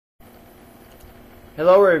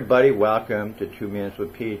Hello everybody, welcome to 2 Minutes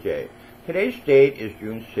with PJ. Today's date is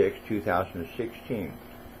June 6, 2016.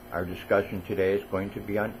 Our discussion today is going to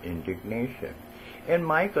be on indignation. In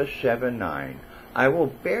Micah 7:9, I will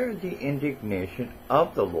bear the indignation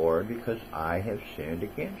of the Lord because I have sinned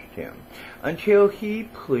against him, until he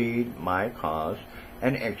plead my cause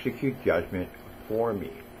and execute judgment for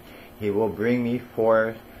me. He will bring me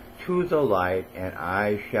forth to the light, and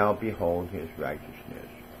I shall behold his righteousness.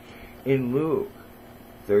 In Luke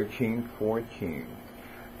 13:14,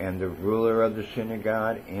 and the ruler of the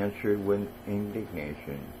synagogue answered with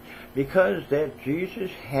indignation, because that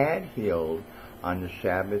Jesus had healed on the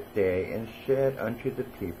Sabbath day, and said unto the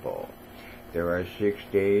people, There are 6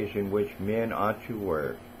 days in which men ought to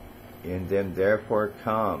work. In them therefore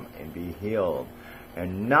come and be healed,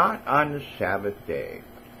 and not on the Sabbath day.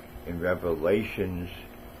 In Revelations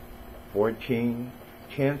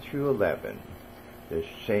 14:10-11, the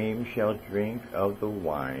same shall drink of the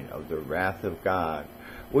wine of the wrath of God,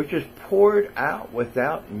 which is poured out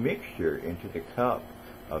without mixture into the cup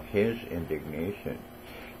of his indignation.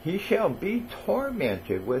 He shall be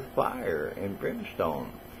tormented with fire and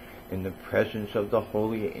brimstone in the presence of the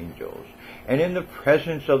holy angels, and in the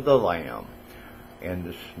presence of the Lamb. And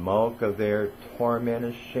the smoke of their torment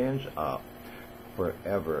ascends up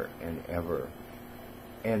forever and ever.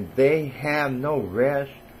 And they have no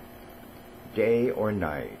rest day or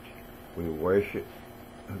night. We worship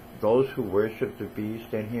those who worship the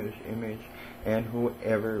beast and his image, and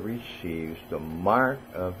whoever receives the mark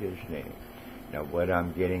of his name. Now what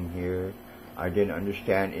I'm getting here, I didn't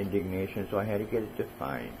understand indignation, so I had to get it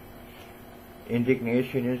defined.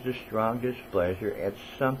 Indignation is the strong displeasure at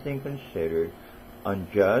something considered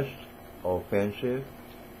unjust, offensive,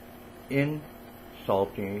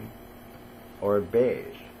 insulting, or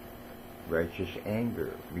base. Righteous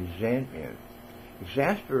anger, resentment,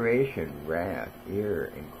 exasperation, wrath,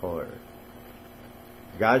 ire, and choler.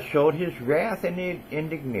 God showed his wrath and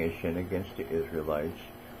indignation against the Israelites,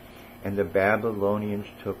 and the Babylonians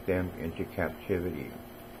took them into captivity.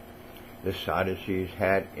 The Sadducees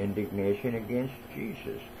had indignation against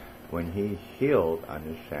Jesus when he healed on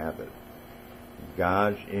the Sabbath.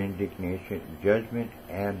 God's indignation, judgment,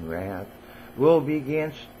 and wrath will be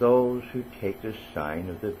against those who take the sign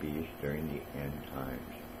of the beast during the end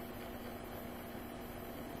times.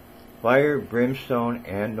 Fire, brimstone,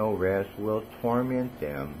 and no rest will torment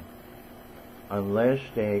them unless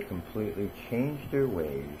they completely change their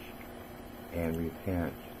ways and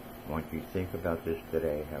repent. I want you to think about this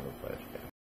today. Have a blessed day.